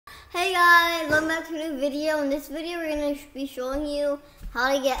Hey guys, welcome back to a new video. In this video, we're going to be showing you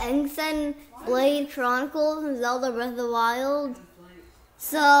how to get Ancient Blade Chronicles in Zelda Breath of the Wild.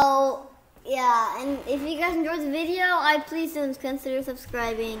 So, yeah, and if you guys enjoyed the video, please don't consider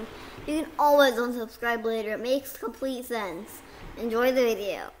subscribing. You can always unsubscribe later. It makes complete sense. Enjoy the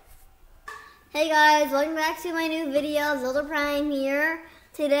video. Hey guys, welcome back to my new video. Zelda Prime here.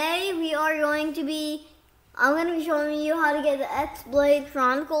 Today, I'm going to be showing you how to get the X-Blade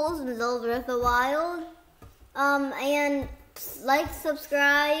Chronicles in Zelda Breath of the Wild. And like,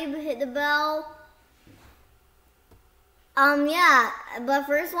 subscribe, hit the bell. Yeah, but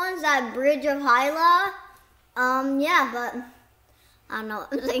first one's that Bridge of Hyla. Yeah, but I don't know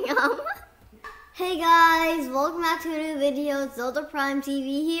what I'm saying. Hey guys, welcome back to a new video. It's Zelda Prime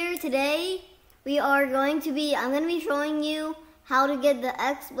TV here. Today, I'm going to be showing you how to get the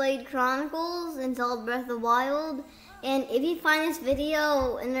X-Blade Chronicles in Zelda Breath of the Wild. And if you find this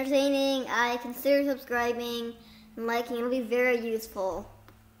video entertaining, I consider subscribing and liking. It'll be very useful.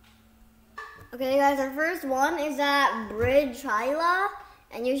 Okay guys, our first one is at Bridge Hyla,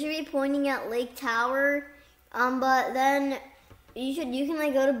 and you should be pointing at Lake Tower. But then you can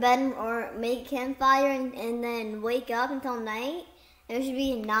like go to bed or make a campfire and then wake up until night. And it should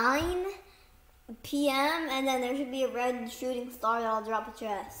be 9 p.m. and then there should be a red shooting star that'll drop a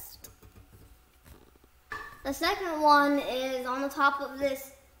chest. The second one is on the top of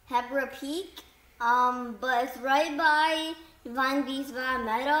this Hebra Peak, but it's right by Divine Beast Valley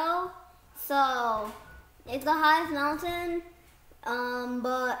Meadow. So it's the highest mountain,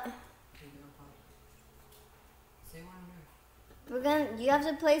 but you have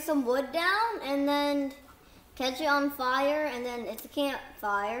to place some wood down and then catch it on fire, and then it's a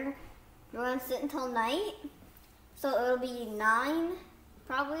campfire. We're going to sit until night, so it'll be 9,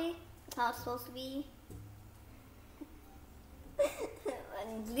 probably. That's how it's supposed to be.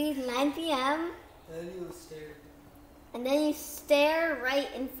 Leave 9 p.m. And then you stare. And then you stare right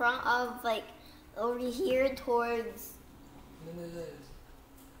in front of, like, over here towards... And then there it is.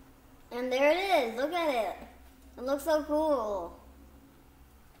 And there it is. Look at it. It looks so cool.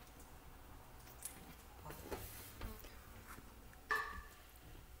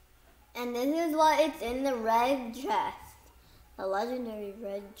 And this is what it's in the red chest. The legendary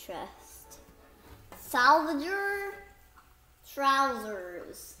red chest. Salvager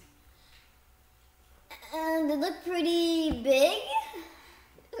trousers. And they look pretty big.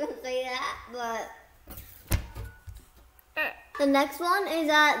 I wouldn't say that, but... The next one is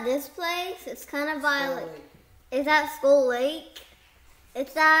at this place. It's kind of by, like... It's at Skull Lake.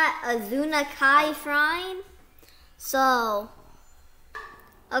 It's at Azuna Kai Shrine. So...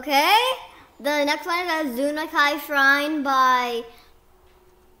 Okay, the next one is at Azuna Kai Shrine by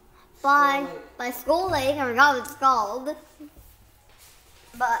Skull Lake. I forgot what it's called.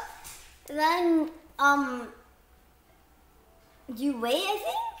 But then you wait, I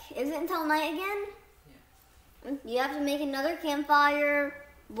think? Is it until night again? Yeah. You have to make another campfire,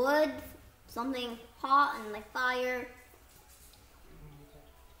 wood, something hot and like fire.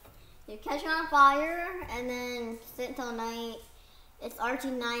 You catch it on fire and then sit until night. It's RT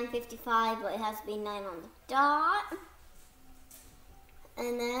 9:55, but it has to be 9 on the dot.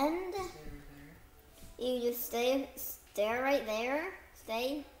 And then you just stare right there.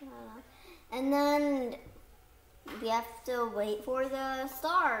 Stay. And then we have to wait for the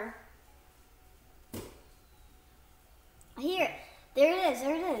star. Here. There it is.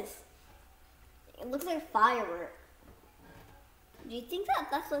 There it is. It looks like a firework. Do you think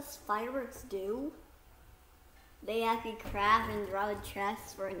that's what fireworks do? They actually craft and draw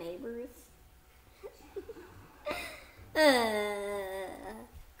chests for neighbors.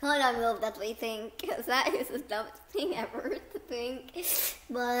 Comment down below if that's what you think, because that is the dumbest thing ever to think.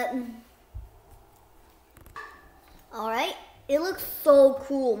 But, alright, it looks so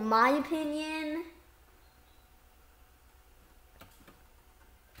cool, my opinion.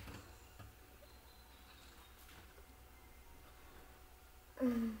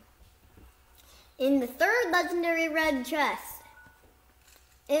 In the third legendary red chest,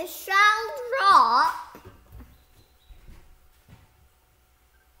 it shall drop.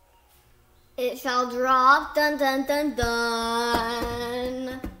 It shall drop, dun dun dun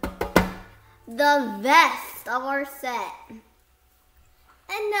dun, the vest of our set. And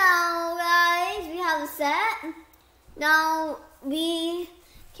now, guys, we have a set. Now, can we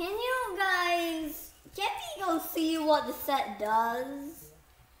go see what the set does?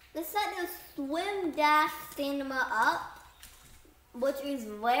 The set does swim, dash, stamina up, which is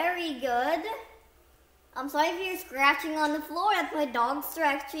very good. I'm sorry if you're scratching on the floor. That's my dog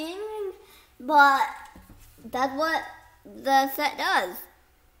stretching. But that's what the set does.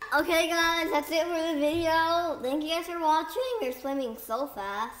 Okay, guys, that's it for the video. Thank you guys for watching. You're swimming so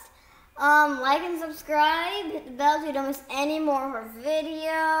fast. Like and subscribe. Hit the bell so you don't miss any more of our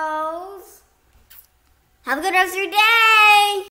videos. Have a good rest of your day.